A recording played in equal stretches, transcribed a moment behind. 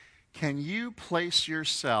Can you place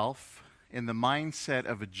yourself in the mindset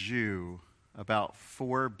of a Jew about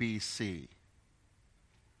 4 BC?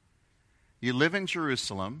 You live in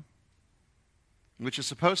Jerusalem, which is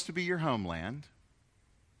supposed to be your homeland,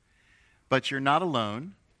 but you're not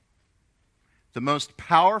alone. The most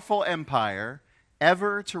powerful empire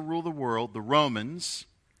ever to rule the world, the Romans,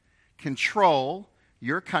 control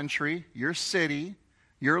your country, your city,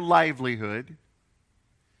 your livelihood.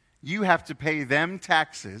 You have to pay them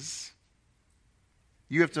taxes.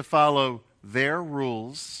 You have to follow their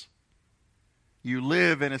rules. You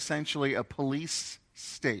live in essentially a police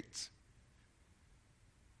state.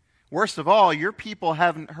 Worst of all, your people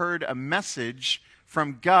haven't heard a message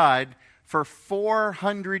from God for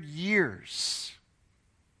 400 years.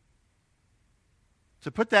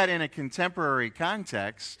 To put that in a contemporary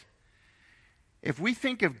context, if we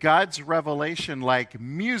think of God's revelation like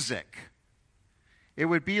music, it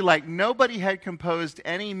would be like nobody had composed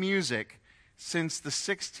any music since the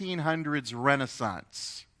 1600s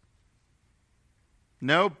Renaissance.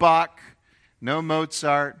 No Bach, no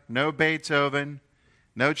Mozart, no Beethoven,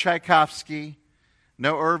 no Tchaikovsky,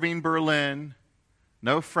 no Irving Berlin,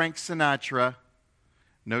 no Frank Sinatra,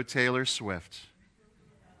 no Taylor Swift.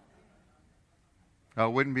 Oh,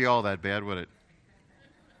 it wouldn't be all that bad, would it?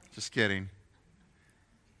 Just kidding.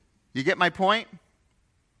 You get my point?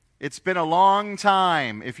 It's been a long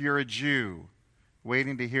time, if you're a Jew,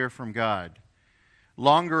 waiting to hear from God.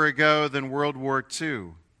 Longer ago than World War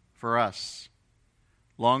II for us.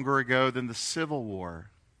 Longer ago than the Civil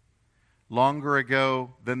War. Longer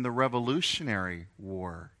ago than the Revolutionary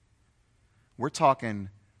War. We're talking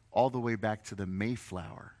all the way back to the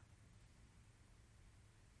Mayflower.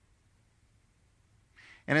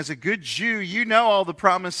 And as a good Jew, you know all the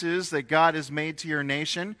promises that God has made to your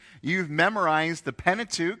nation. You've memorized the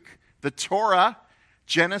Pentateuch, the Torah,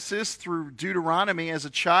 Genesis through Deuteronomy as a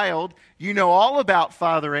child. You know all about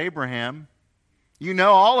Father Abraham. You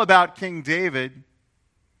know all about King David.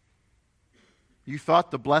 You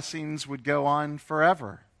thought the blessings would go on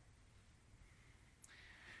forever.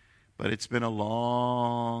 But it's been a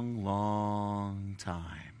long, long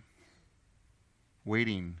time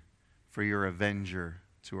waiting for your avenger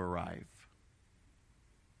to arrive,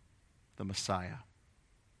 the Messiah.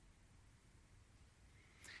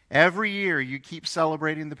 Every year you keep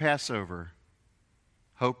celebrating the Passover,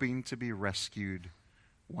 hoping to be rescued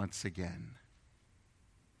once again.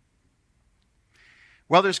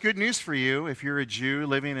 Well, there's good news for you if you're a Jew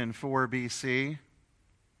living in 4 BC,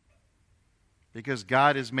 because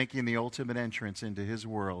God is making the ultimate entrance into his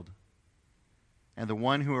world. And the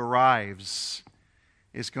one who arrives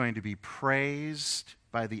is going to be praised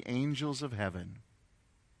by the angels of heaven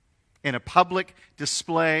in a public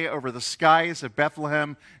display over the skies of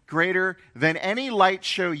Bethlehem, greater than any light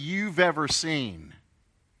show you've ever seen,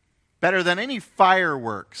 better than any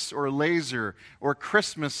fireworks or laser or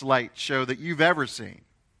Christmas light show that you've ever seen.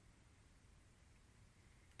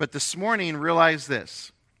 But this morning, realize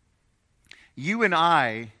this. You and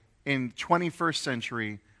I, in 21st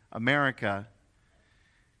century America,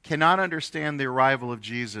 cannot understand the arrival of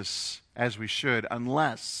Jesus as we should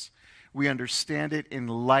unless we understand it in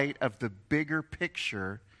light of the bigger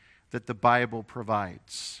picture that the Bible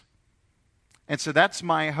provides. And so that's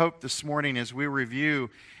my hope this morning as we review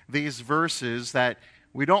these verses that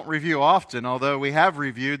we don't review often, although we have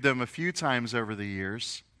reviewed them a few times over the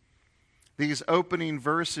years. These opening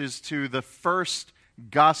verses to the first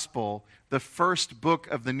gospel, the first book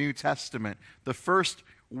of the New Testament, the first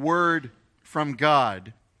word from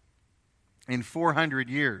God in 400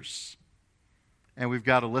 years. And we've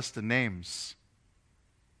got a list of names.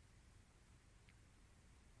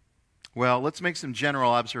 Well, let's make some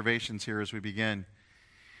general observations here as we begin.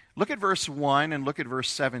 Look at verse 1 and look at verse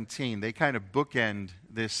 17. They kind of bookend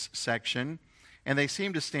this section, and they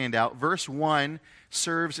seem to stand out. Verse 1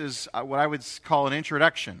 serves as what I would call an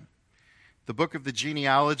introduction. The book of the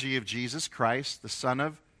genealogy of Jesus Christ, the son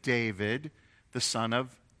of David, the son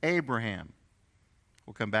of Abraham.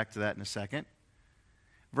 We'll come back to that in a second.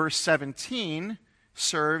 Verse 17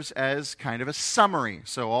 serves as kind of a summary.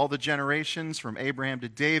 So all the generations from Abraham to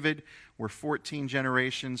David were 14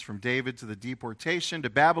 generations. From David to the deportation to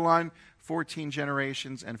Babylon, 14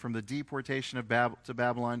 generations. And from the deportation of to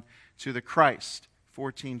Babylon to the Christ,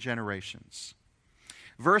 14 generations.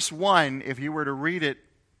 Verse 1, if you were to read it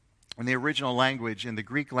in the original language, in the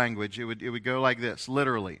Greek language, it would go like this,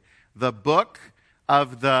 literally. The book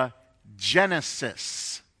of the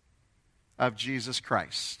Genesis of Jesus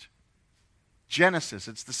Christ. Genesis,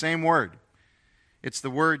 it's the same word. It's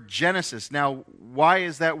the word Genesis. Now, why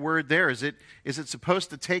is that word there? Is it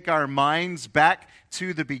supposed to take our minds back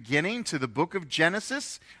to the beginning, to the book of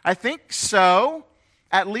Genesis? I think so,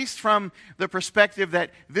 at least from the perspective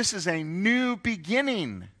that this is a new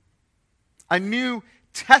beginning, a new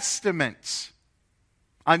testament,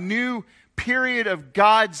 a new period of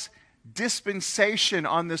God's dispensation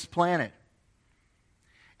on this planet.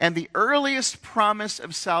 And the earliest promise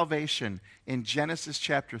of salvation in Genesis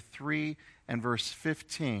chapter 3 and verse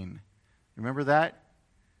 15. Remember that?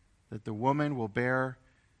 That the woman will bear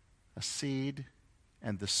a seed,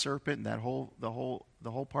 and the serpent, the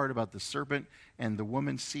whole part about the serpent and the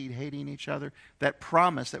woman's seed hating each other, that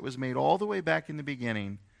promise that was made all the way back in the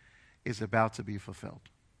beginning is about to be fulfilled.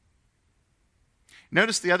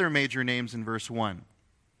 Notice the other major names in verse 1.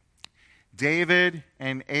 David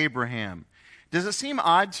and Abraham. Does it seem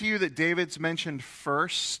odd to you that David's mentioned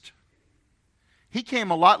first? He came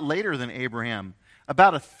a lot later than Abraham,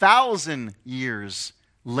 about 1,000 years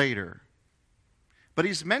later. But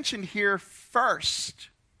he's mentioned here first.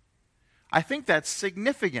 I think that's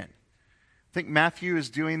significant. I think Matthew is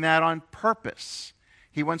doing that on purpose.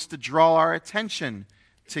 He wants to draw our attention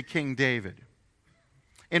to King David.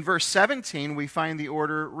 In verse 17, we find the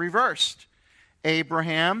order reversed.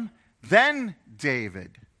 Abraham, then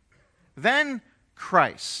David, then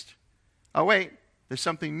Christ. Oh wait, there's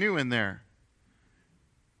something new in there.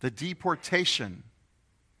 The deportation.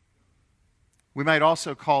 We might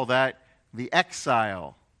also call that the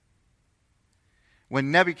exile.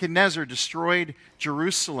 When Nebuchadnezzar destroyed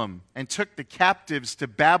Jerusalem and took the captives to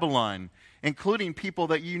Babylon, including people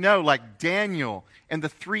that you know like Daniel and the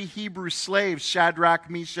 3 Hebrew slaves, Shadrach,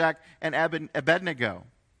 Meshach, and Abednego.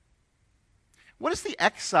 What is the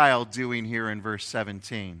exile doing here in verse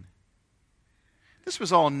 17? This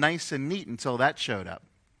was all nice and neat until that showed up.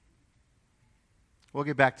 We'll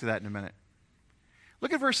get back to that in a minute.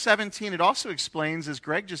 Look at verse 17. It also explains, as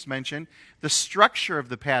Greg just mentioned, the structure of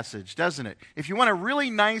the passage, doesn't it? If you want a really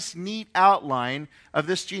nice, neat outline of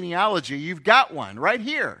this genealogy, you've got one right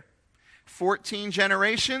here. 14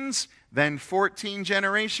 generations, then 14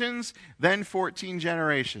 generations, then 14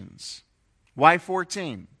 generations. Why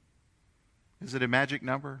 14? Is it a magic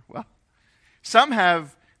number? Well, some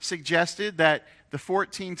have suggested that the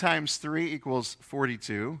 14 times 3 equals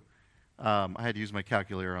 42. I had to use my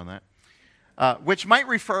calculator on that. Which might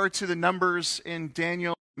refer to the numbers in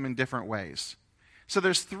Daniel in different ways. So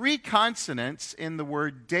there's 3 consonants in the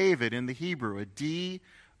word David in the Hebrew, a D,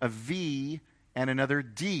 a V, and another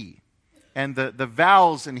D. And the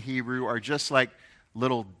vowels in Hebrew are just like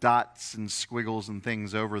little dots and squiggles and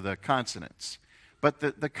things over the consonants. But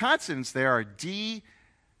the consonants there are D,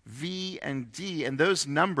 V, and D, and those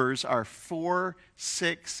numbers are 4,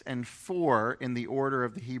 6, and 4 in the order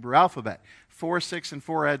of the Hebrew alphabet. 4, 6, and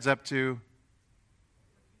 4 adds up to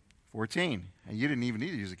 14. And you didn't even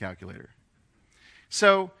need to use a calculator.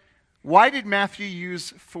 So, why did Matthew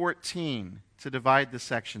use 14 to divide the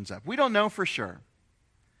sections up? We don't know for sure.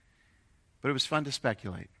 But it was fun to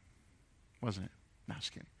speculate, wasn't it? No,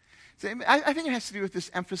 just kidding. So, I think it has to do with this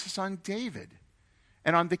emphasis on David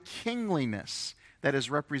and on the kingliness that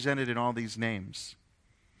is represented in all these names.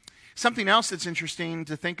 Something else that's interesting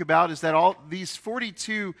to think about is that all these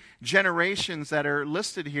 42 generations that are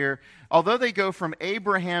listed here, although they go from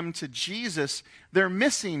Abraham to Jesus, they're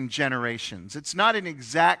missing generations. It's not an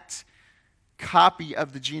exact copy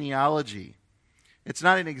of the genealogy. It's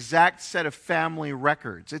not an exact set of family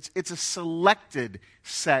records. It's a selected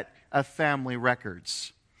set of family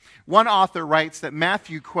records. One author writes that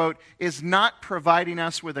Matthew, quote, is not providing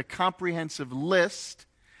us with a comprehensive list,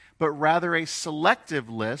 but rather a selective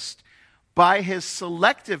list. By his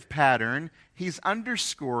selective pattern, he's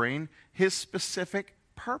underscoring his specific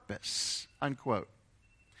purpose, unquote.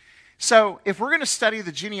 So, if we're going to study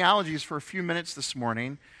the genealogies for a few minutes this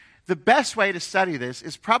morning, the best way to study this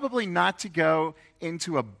is probably not to go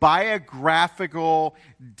into a biographical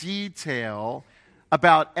detail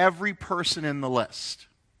about every person in the list.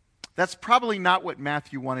 That's probably not what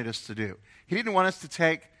Matthew wanted us to do. He didn't want us to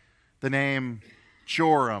take the name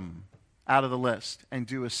Joram out of the list and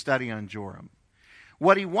do a study on Joram.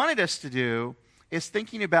 What he wanted us to do is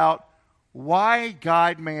thinking about why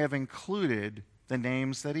God may have included the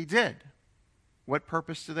names that he did. What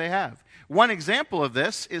purpose do they have? One example of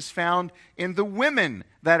this is found in the women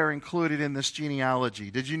that are included in this genealogy.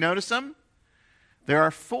 Did you notice them? There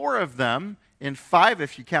are 4 of them, and 5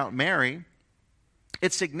 if you count Mary.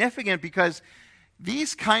 It's significant because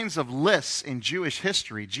these kinds of lists in Jewish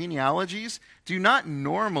history, genealogies, do not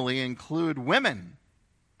normally include women.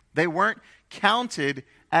 They weren't counted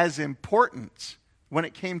as important when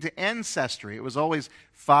it came to ancestry. It was always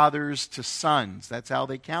fathers to sons. That's how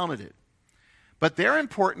they counted it. But they're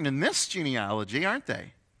important in this genealogy, aren't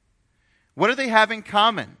they? What do they have in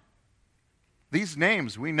common? These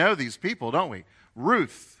names, we know these people, don't we?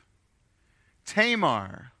 Ruth,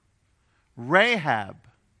 Tamar, Rahab,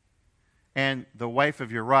 and the wife of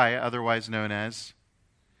Uriah, otherwise known as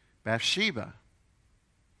Bathsheba.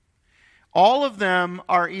 All of them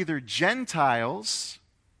are either Gentiles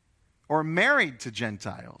or married to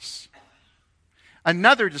Gentiles.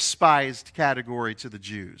 Another despised category to the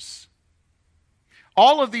Jews.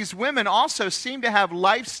 All of these women also seem to have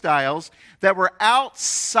lifestyles that were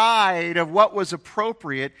outside of what was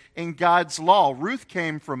appropriate in God's law. Ruth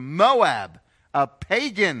came from Moab, a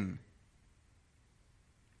pagan.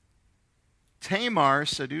 Tamar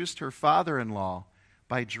seduced her father-in-law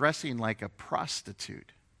by dressing like a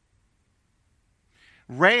prostitute.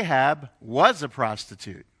 Rahab was a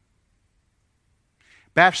prostitute.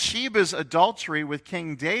 Bathsheba's adultery with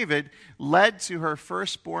King David led to her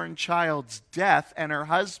firstborn child's death and her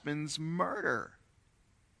husband's murder.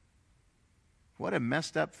 What a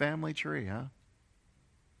messed up family tree, huh?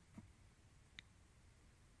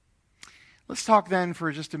 Let's talk then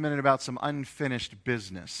for just a minute about some unfinished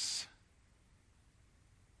business.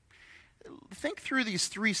 Think through these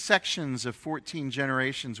 3 sections of 14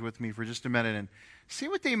 generations with me for just a minute and see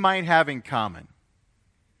what they might have in common.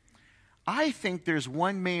 I think there's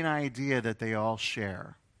one main idea that they all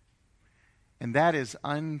share, and that is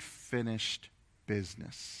unfinished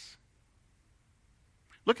business.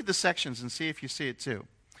 Look at the sections and see if you see it too.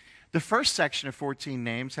 The first section of 14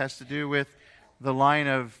 names has to do with the line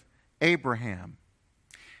of Abraham.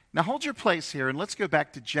 Now hold your place here and let's go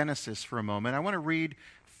back to Genesis for a moment. I want to read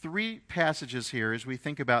 3 passages here as we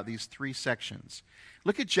think about these 3 sections.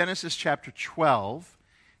 Look at Genesis chapter 12,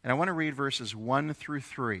 and I want to read verses 1 through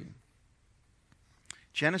 3.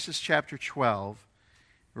 Genesis chapter 12,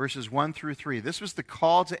 verses 1 through 3. This was the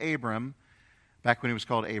call to Abram, back when he was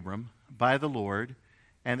called Abram, by the Lord.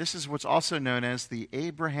 And this is what's also known as the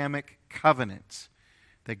Abrahamic covenant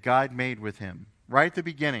that God made with him, right at the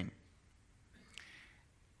beginning.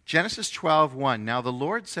 Genesis 12:1. Now the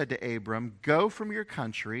Lord said to Abram, "Go from your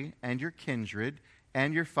country and your kindred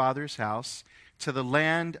and your father's house to the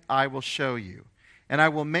land I will show you. And I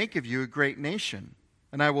will make of you a great nation,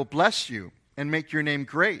 and I will bless you and make your name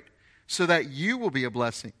great, so that you will be a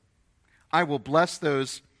blessing. I will bless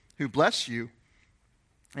those who bless you,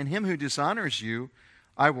 and him who dishonors you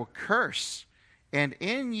I will curse. And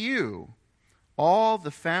in you all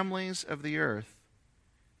the families of the earth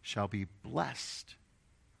shall be blessed."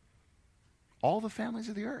 All the families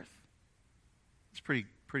of the earth. It's pretty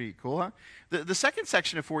cool, huh? The second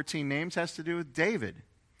section of 14 names has to do with David.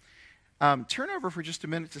 Turn over for just a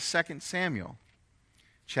minute to 2 Samuel.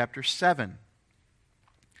 Chapter 7.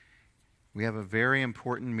 We have a very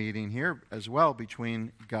important meeting here as well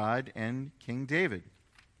between God and King David.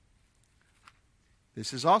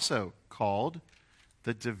 This is also called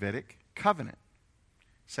the Davidic covenant.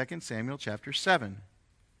 2 Samuel chapter 7.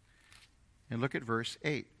 And look at verse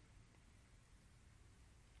 8.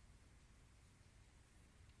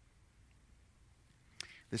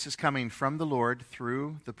 This is coming from the Lord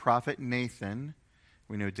through the prophet Nathan.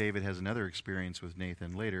 We know David has another experience with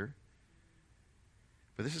Nathan later.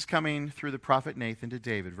 But this is coming through the prophet Nathan to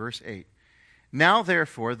David. Verse 8. "Now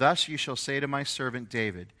therefore, thus you shall say to my servant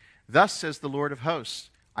David, Thus says the Lord of hosts,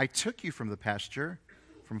 I took you from the pasture,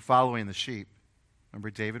 from following the sheep." Remember,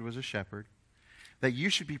 David was a shepherd. "That you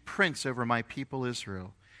should be prince over my people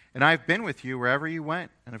Israel. And I have been with you wherever you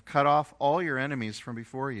went, and have cut off all your enemies from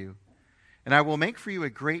before you. And I will make for you a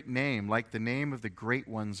great name, like the name of the great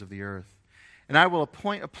ones of the earth. And I will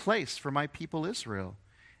appoint a place for my people Israel,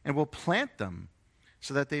 and will plant them,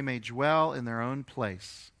 so that they may dwell in their own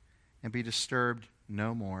place, and be disturbed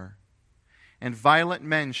no more. And violent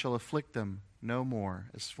men shall afflict them no more,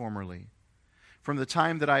 as formerly, from the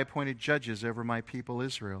time that I appointed judges over my people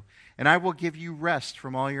Israel. And I will give you rest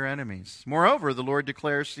from all your enemies. Moreover, the Lord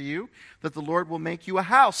declares to you that the Lord will make you a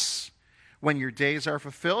house when your days are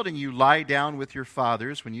fulfilled, and you lie down with your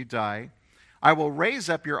fathers when you die. I will raise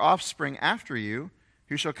up your offspring after you,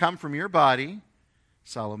 who shall come from your body,"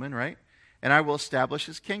 Solomon, right? "And I will establish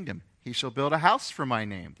his kingdom. He shall build a house for my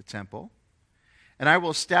name," the temple. "And I will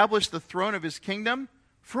establish the throne of his kingdom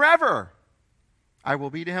forever. I will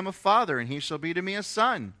be to him a father, and he shall be to me a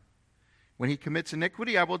son. When he commits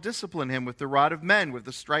iniquity, I will discipline him with the rod of men, with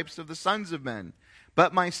the stripes of the sons of men.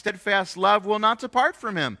 But my steadfast love will not depart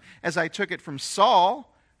from him, as I took it from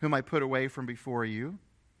Saul, whom I put away from before you.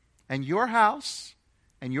 And your house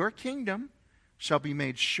and your kingdom shall be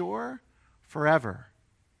made sure forever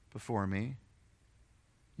before me."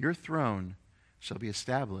 your throne shall be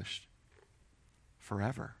established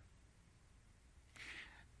forever.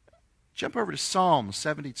 Jump over to Psalm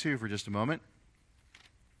 72 for just a moment.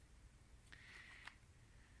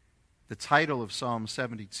 The title of Psalm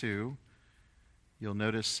 72, you'll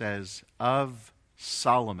notice, says, Of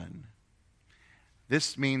Solomon.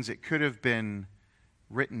 This means it could have been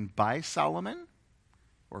written by Solomon,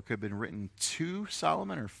 or it could have been written to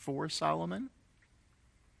Solomon or for Solomon.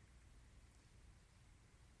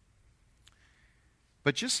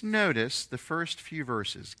 But just notice the first few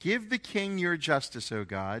verses. Give the king your justice, O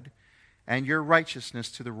God, and your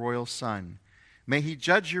righteousness to the royal son. May he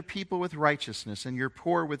judge your people with righteousness and your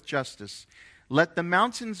poor with justice. Let the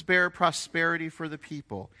mountains bear prosperity for the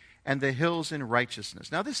people, and the hills in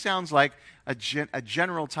righteousness. Now this sounds like a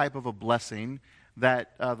general type of a blessing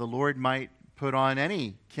that the Lord might put on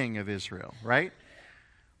any king of Israel, right?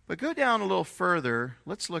 But go down a little further.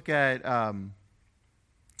 Let's look at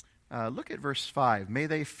verse 5. May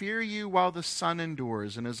they fear you while the sun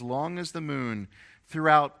endures, and as long as the moon,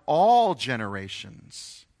 throughout all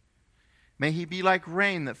generations. May he be like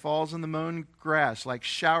rain that falls on the mown grass, like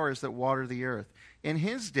showers that water the earth. In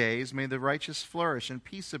his days may the righteous flourish and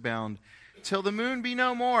peace abound, till the moon be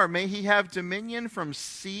no more. May he have dominion from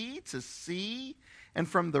sea to sea, and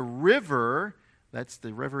from the river, that's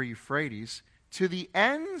the river Euphrates, to the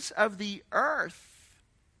ends of the earth.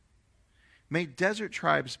 May desert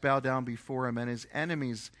tribes bow down before him, and his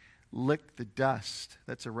enemies lick the dust.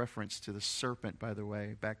 That's a reference to the serpent, by the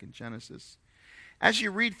way, back in Genesis. As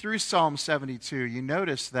you read through Psalm 72, you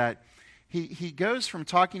notice that he goes from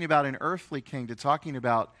talking about an earthly king to talking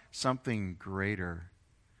about something greater,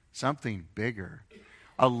 something bigger.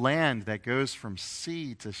 A land that goes from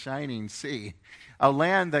sea to shining sea. A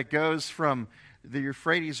land that goes from the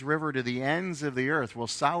Euphrates River to the ends of the earth. Well,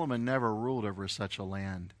 Solomon never ruled over such a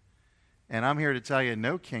land. And I'm here to tell you,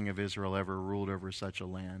 no king of Israel ever ruled over such a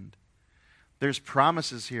land. There's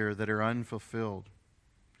promises here that are unfulfilled.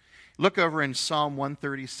 Look over in Psalm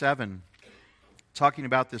 137, talking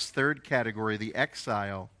about this third category, the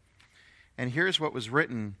exile. And here's what was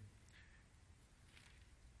written.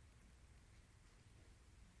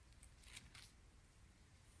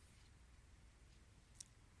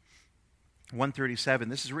 Psalm 137,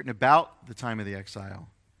 this is written about the time of the exile.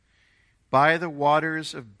 By the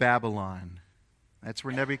waters of Babylon. That's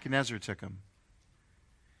where Nebuchadnezzar took him.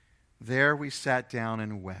 There we sat down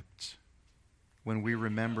and wept when we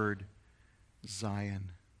remembered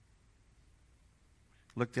Zion.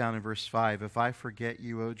 Look down in verse 5. If I forget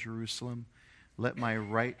you, O Jerusalem, let my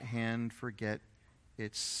right hand forget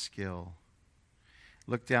its skill.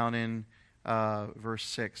 Look down in verse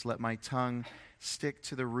 6. Let my tongue stick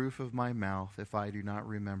to the roof of my mouth if I do not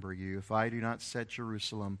remember you, if I do not set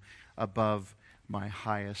Jerusalem above my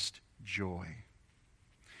highest joy.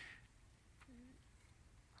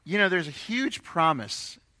 You know, there's a huge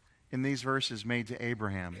promise in these verses made to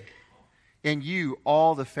Abraham. In you,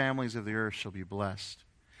 all the families of the earth shall be blessed.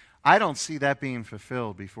 I don't see that being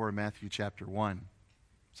fulfilled before Matthew chapter 1,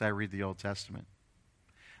 as I read the Old Testament.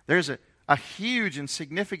 There's a huge and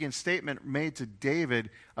significant statement made to David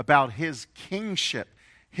about his kingship,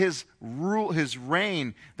 his rule, his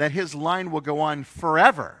reign, that his line will go on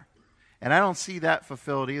forever. And I don't see that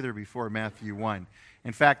fulfilled either before Matthew 1.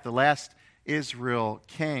 In fact, the last Israel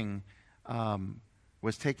king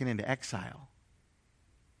was taken into exile.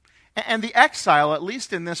 And the exile, at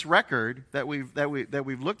least in this record that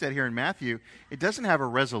we've looked at here in Matthew, it doesn't have a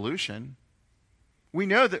resolution. We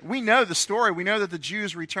know the story. We know that the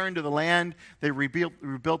Jews returned to the land. They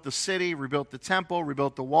rebuilt the city, rebuilt the temple,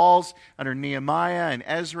 rebuilt the walls under Nehemiah and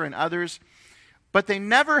Ezra and others. But they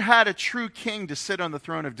never had a true king to sit on the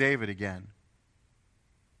throne of David again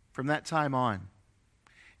from that time on.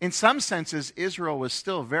 In some senses, Israel was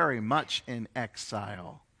still very much in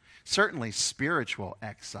exile, certainly spiritual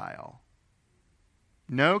exile.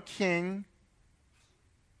 No king,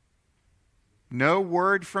 no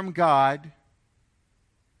word from God,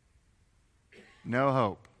 no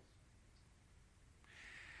hope.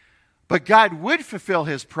 But God would fulfill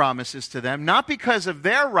his promises to them, not because of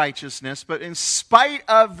their righteousness, but in spite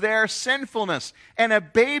of their sinfulness. And a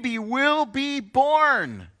baby will be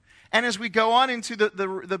born. And as we go on into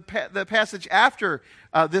the passage after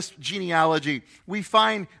this genealogy, we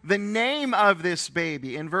find the name of this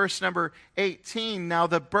baby in verse number 18. Now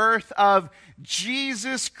the birth of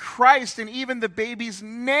Jesus Christ, and even the baby's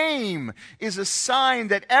name is a sign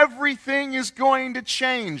that everything is going to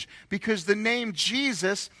change, because the name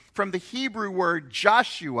Jesus, from the Hebrew word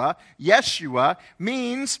Joshua, Yeshua,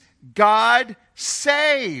 means God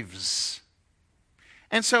saves.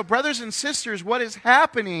 And so, brothers and sisters, what is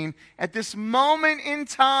happening at this moment in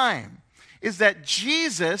time is that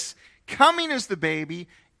Jesus, coming as the baby,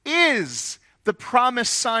 is the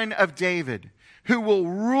promised son of David, who will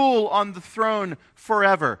rule on the throne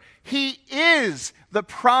forever. He is the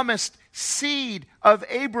promised seed of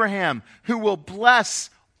Abraham, who will bless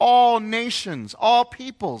all nations, all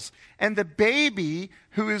peoples. And the baby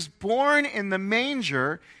who is born in the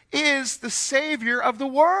manger is the Savior of the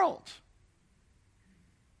world.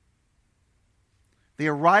 The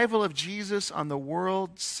arrival of Jesus on the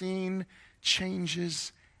world scene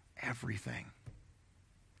changes everything.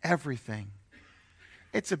 Everything.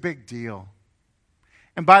 It's a big deal.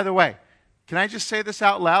 And by the way, can I just say this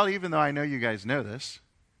out loud, even though I know you guys know this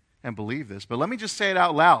and believe this, but let me just say it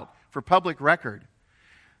out loud for public record.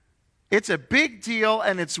 It's a big deal,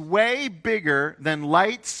 and it's way bigger than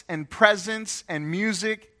lights and presents and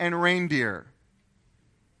music and reindeer.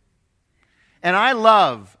 And I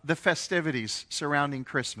love the festivities surrounding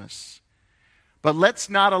Christmas. But let's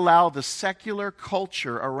not allow the secular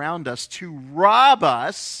culture around us to rob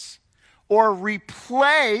us or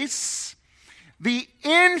replace the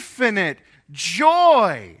infinite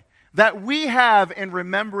joy that we have in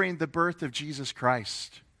remembering the birth of Jesus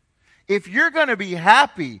Christ. If you're going to be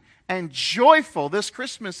happy and joyful this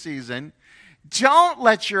Christmas season, don't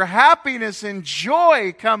let your happiness and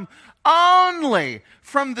joy come only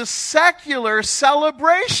from the secular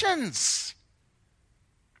celebrations.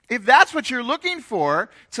 If that's what you're looking for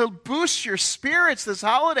to boost your spirits this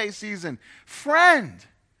holiday season, friend,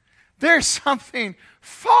 there's something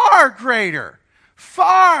far greater,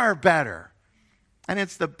 far better. And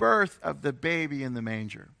it's the birth of the baby in the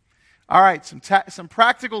manger. All right, some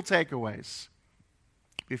practical takeaways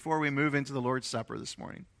before we move into the Lord's Supper this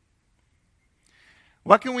morning.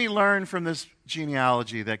 What can we learn from this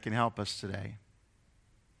genealogy that can help us today?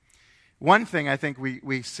 One thing I think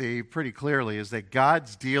we see pretty clearly is that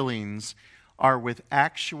God's dealings are with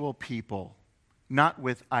actual people, not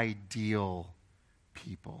with ideal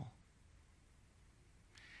people.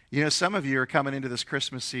 You know, some of you are coming into this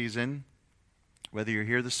Christmas season, whether you're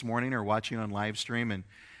here this morning or watching on live stream, and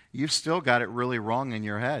you've still got it really wrong in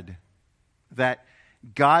your head that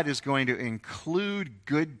God is going to include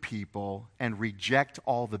good people and reject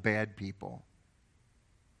all the bad people.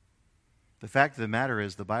 The fact of the matter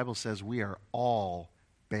is, the Bible says we are all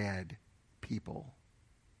bad people.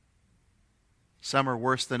 Some are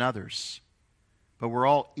worse than others, but we're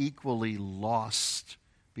all equally lost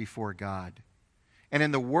before God. And in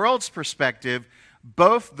the world's perspective,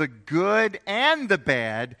 both the good and the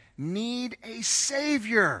bad need a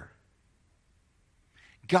Savior.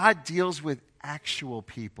 God deals with actual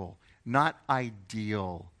people, not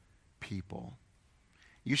ideal people.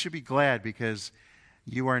 You should be glad because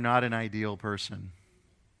you are not an ideal person,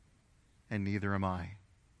 and neither am I.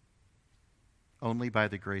 Only by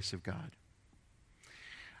the grace of God.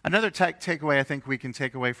 Another takeaway I think we can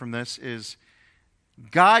take away from this is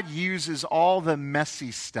God uses all the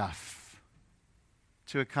messy stuff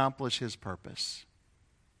to accomplish His purpose.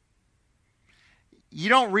 You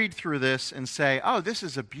don't read through this and say, oh, this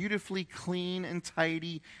is a beautifully clean and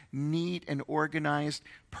tidy, neat and organized,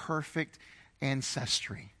 perfect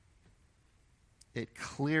ancestry. It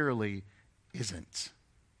clearly isn't.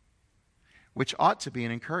 Which ought to be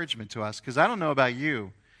an encouragement to us, because I don't know about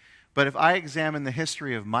you, but if I examine the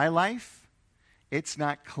history of my life, it's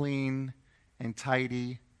not clean and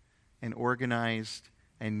tidy and organized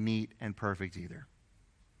and neat and perfect either.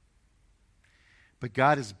 But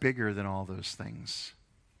God is bigger than all those things.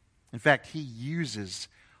 In fact, He uses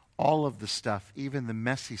all of the stuff, even the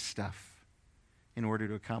messy stuff, in order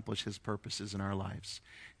to accomplish His purposes in our lives,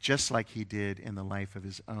 just like He did in the life of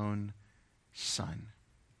His own Son.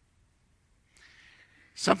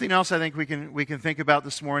 Something else I think we can think about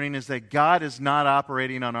this morning is that God is not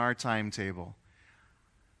operating on our timetable.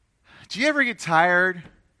 Do you ever get tired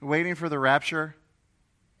waiting for the rapture?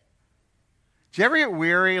 Do you ever get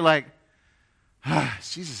weary, like,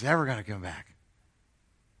 is Jesus ever going to come back?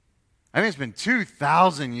 I mean, it's been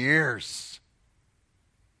 2,000 years.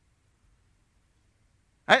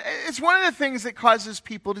 It's one of the things that causes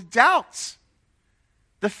people to doubt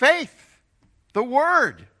the faith, the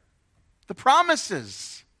word, the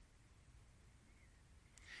promises.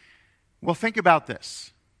 Well, think about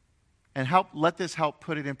this and let this help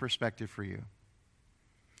put it in perspective for you.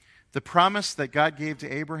 The promise that God gave to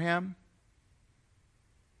Abraham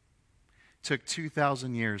took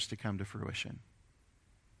 2,000 years to come to fruition.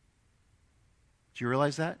 Do you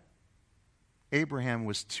realize that? Abraham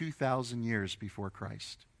was 2,000 years before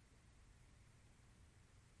Christ.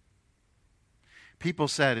 People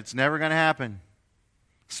said, it's never going to happen.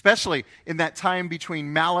 especially in that time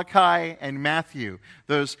between Malachi and Matthew,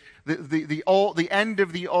 the end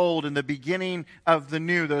of the old and the beginning of the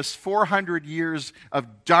new, those 400 years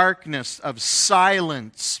of darkness, of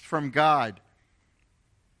silence from God.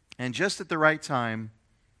 And just at the right time,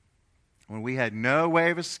 when we had no way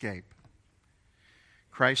of escape,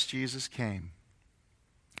 Christ Jesus came,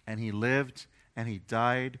 and he lived and he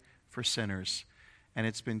died for sinners. And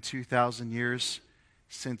it's been 2,000 years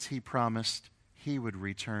since he promised he would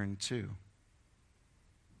return too.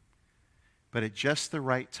 But at just the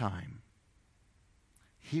right time,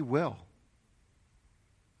 he will.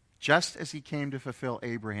 Just as he came to fulfill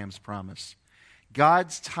Abraham's promise.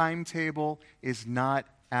 God's timetable is not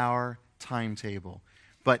our timetable,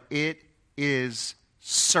 but it is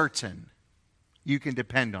certain. You can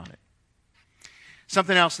depend on it.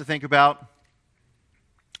 Something else to think about.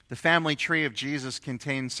 The family tree of Jesus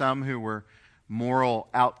contained some who were moral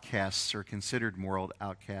outcasts or considered moral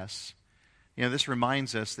outcasts. You know, this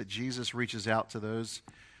reminds us that Jesus reaches out to those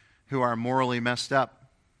who are morally messed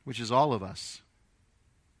up, which is all of us.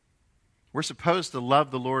 We're supposed to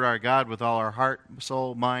love the Lord our God with all our heart,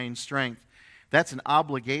 soul, mind, strength. That's an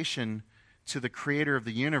obligation to the creator of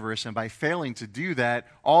the universe, and by failing to do that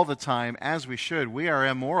all the time, as we should, we are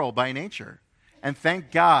immoral by nature. And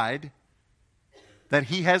thank God that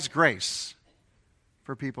he has grace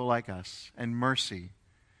for people like us, and mercy,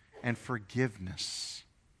 and forgiveness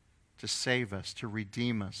to save us, to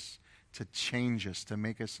redeem us, to change us, to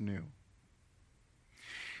make us new.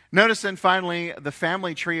 Notice then finally, the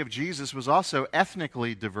family tree of Jesus was also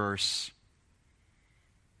ethnically diverse.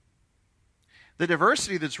 The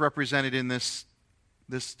diversity that's represented in this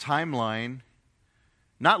timeline,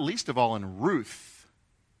 not least of all in Ruth,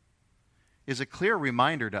 is a clear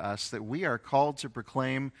reminder to us that we are called to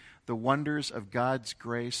proclaim the wonders of God's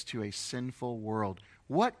grace to a sinful world.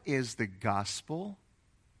 What is the gospel?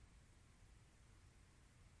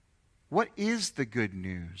 What is the good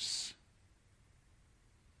news?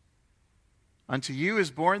 Unto you is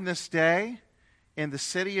born this day in the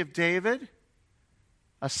city of David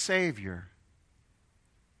a Savior,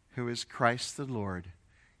 who is Christ the Lord.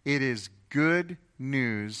 It is good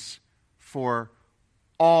news for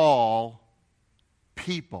all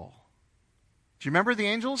people. Do you remember the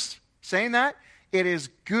angels saying that? It is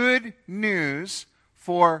good news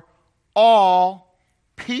for all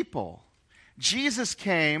people. Jesus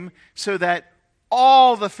came so that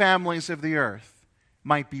all the families of the earth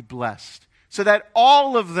might be blessed, so that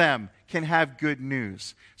all of them can have good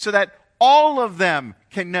news, so that all of them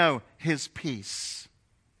can know his peace.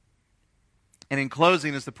 And in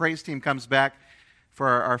closing, as the praise team comes back for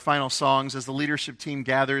our final songs, as the leadership team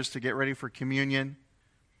gathers to get ready for communion,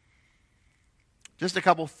 just a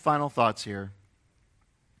couple final thoughts here.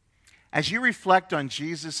 As you reflect on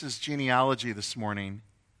Jesus' genealogy this morning,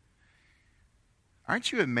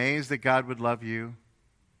 aren't you amazed that God would love you?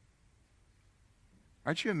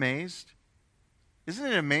 Aren't you amazed? Isn't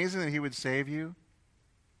it amazing that he would save you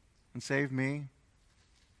and save me?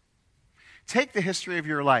 Take the history of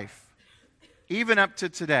your life, even up to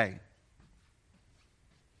today.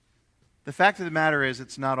 The fact of the matter is,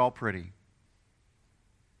 it's not all pretty.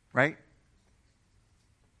 Right?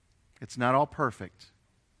 It's not all perfect.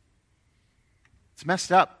 It's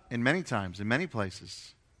messed up in many times, in many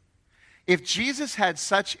places. If Jesus had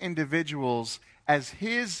such individuals as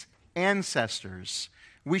his ancestors,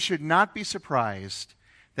 we should not be surprised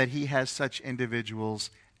that he has such individuals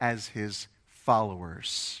as his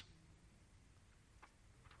followers.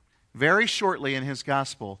 Very shortly in his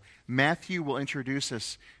gospel, Matthew will introduce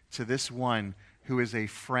us to this one who is a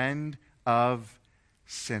friend of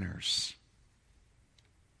sinners,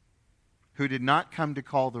 who did not come to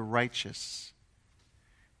call the righteous,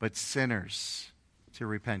 but sinners to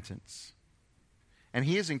repentance. And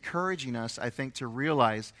he is encouraging us, I think, to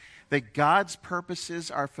realize that God's purposes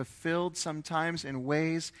are fulfilled sometimes in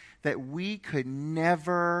ways that we could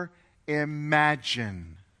never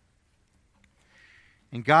imagine.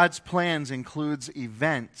 And God's plans includes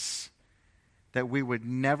events that we would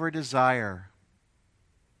never desire.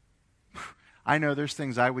 I know there's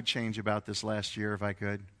things I would change about this last year if I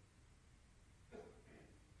could.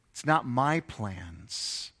 It's not my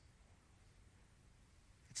plans.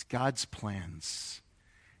 It's God's plans.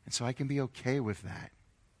 And so I can be okay with that.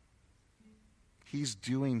 He's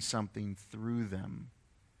doing something through them.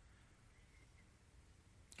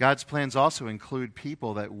 God's plans also include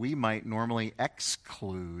people that we might normally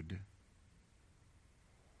exclude.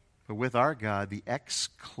 But with our God, the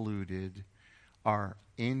excluded are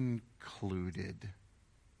included.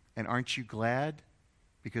 And aren't you glad?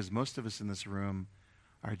 Because most of us in this room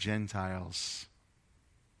are Gentiles.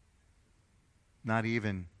 not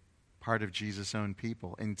even part of Jesus' own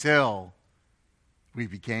people, until we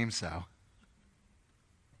became so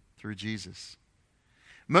through Jesus.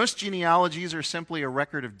 Most genealogies are simply a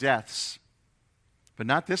record of deaths, but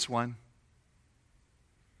not this one.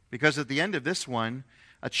 Because at the end of this one,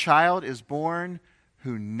 a child is born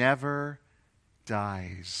who never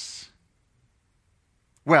dies.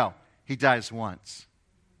 Well, he dies once.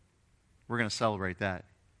 We're going to celebrate that.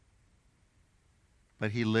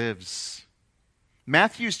 But he lives.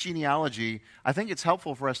 Matthew's genealogy, I think it's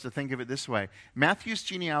helpful for us to think of it this way. Matthew's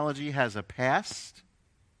genealogy has a past,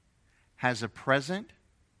 has a present,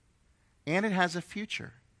 and it has a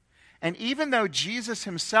future. And even though Jesus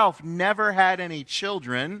himself never had any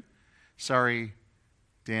children, sorry,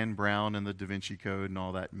 Dan Brown and the Da Vinci Code and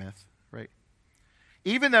all that myth, right?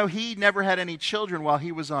 Even though he never had any children while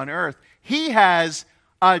he was on earth, he has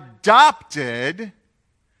adopted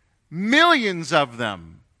millions of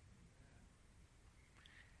them.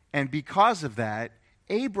 And because of that,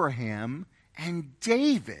 Abraham and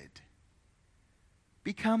David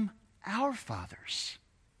become our fathers.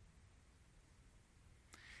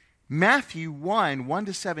 Matthew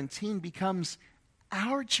 1:1-17 becomes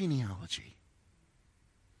our genealogy.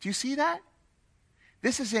 Do you see that?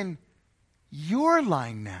 This is in your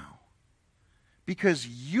line now because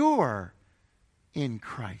you're in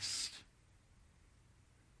Christ.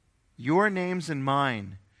 Your names and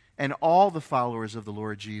mine and all the followers of the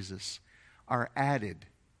Lord Jesus are added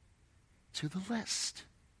to the list.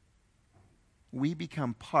 We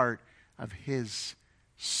become part of his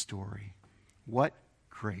story. What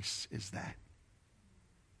grace is that?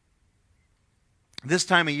 This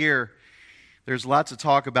time of year, there's lots of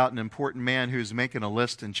talk about an important man who's making a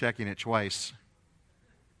list and checking it twice.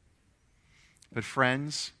 But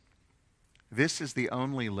friends, this is the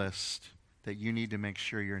only list that you need to make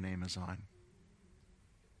sure your name is on.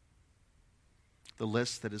 The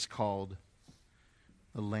list that is called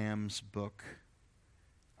the Lamb's Book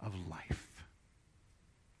of Life.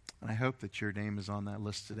 And I hope that your name is on that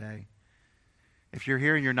list today. If you're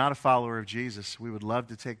here and you're not a follower of Jesus, we would love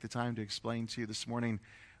to take the time to explain to you this morning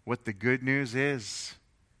what the good news is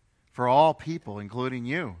for all people, including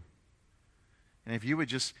you. And if you would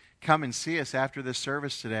just come and see us after this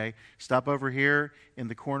service today, stop over here in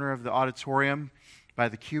the corner of the auditorium by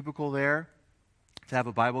the cubicle there to have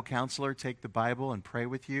a Bible counselor take the Bible and pray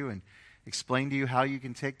with you and explain to you how you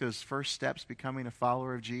can take those first steps becoming a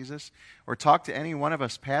follower of Jesus, or talk to any one of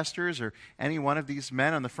us pastors or any one of these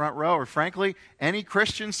men on the front row, or frankly, any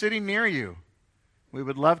Christian sitting near you. We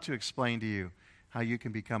would love to explain to you how you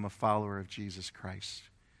can become a follower of Jesus Christ.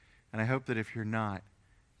 And I hope that if you're not,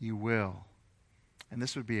 you will. And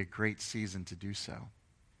this would be a great season to do so,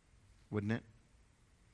 wouldn't it?